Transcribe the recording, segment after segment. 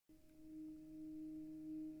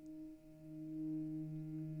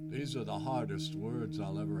These are the hardest words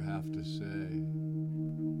I'll ever have to say.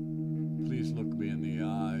 Please look me in the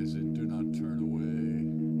eyes and do not turn away.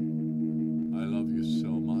 I love you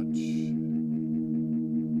so much,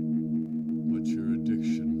 but your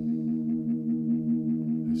addiction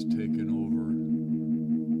has taken over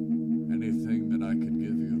anything that I could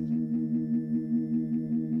give you.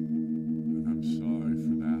 And I'm sorry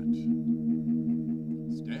for that.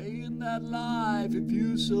 Stay in that life if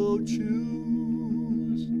you so choose.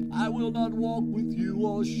 I will not walk with you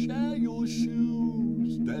or share your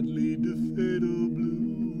shoes that lead to fatal blues.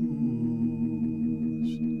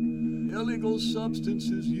 Illegal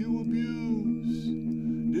substances you abuse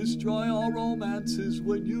destroy all romances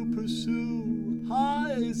when you pursue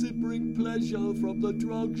highs that bring pleasure from the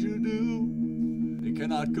drugs you do. They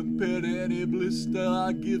cannot compare to any bliss that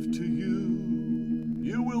I give to you.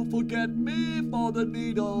 You will forget me for the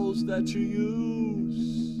needles that you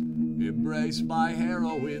use. Embrace my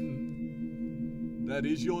heroin, that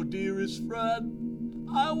is your dearest friend.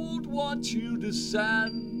 I won't want you to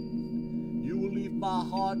send. You will leave my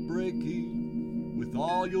heart breaking. With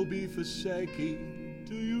all you'll be forsaking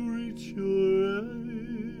till you reach your end.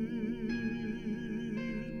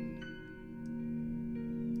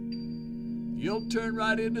 You'll turn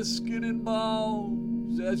right into skin and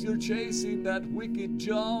bones as you're chasing that wicked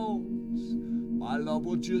Jones. My love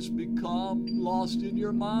will just become lost in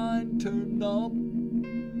your mind, turn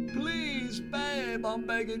numb. Please, babe, I'm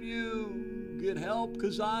begging you, get help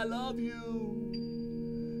 'cause I love you.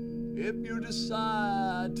 If you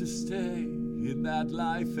decide to stay in that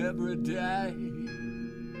life every day,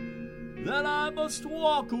 then I must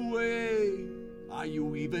walk away. Are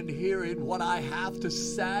you even hearing what I have to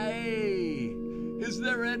say? Is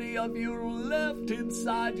there any of you left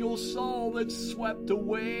inside your soul that's swept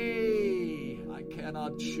away? I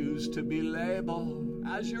cannot choose to be labeled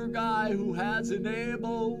as your guy who has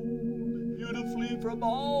enabled you to flee from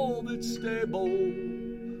all that's stable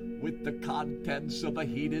with the contents of a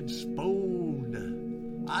heated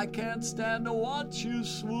spoon. I can't stand to watch you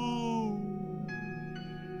swoon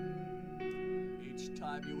each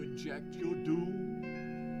time you inject your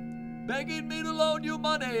doom, begging me to loan you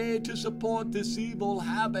money to support this evil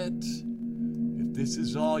habit. If this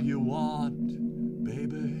is all you want,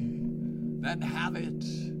 baby, then have it.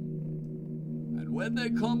 And when they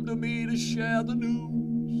come to me to share the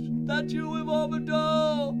news that you have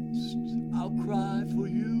overdosed, I'll cry for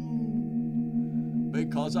you,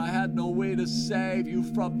 because I had no way to save you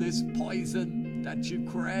from this poison that you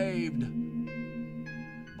craved.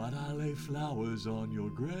 But I lay flowers on your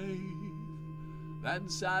grave, then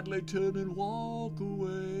sadly turn and walk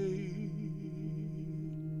away.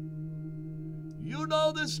 You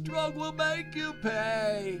know this drug will make you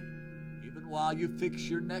pay, even while you fix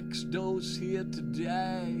your next dose here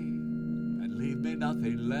today, and leave me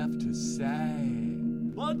nothing left to say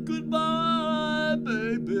but goodbye,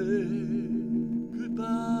 baby,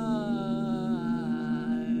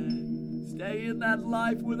 goodbye. Stay in that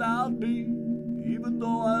life without me, even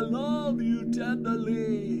though I love you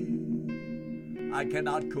tenderly. I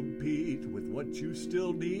cannot compete with what you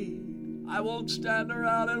still need. I won't stand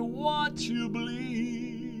around and watch you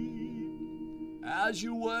bleed as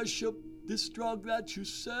you worship this drug that you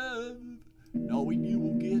serve, knowing you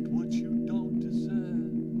will get what you don't deserve.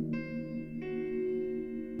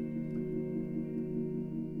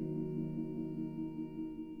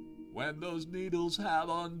 When those needles have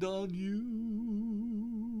undone you,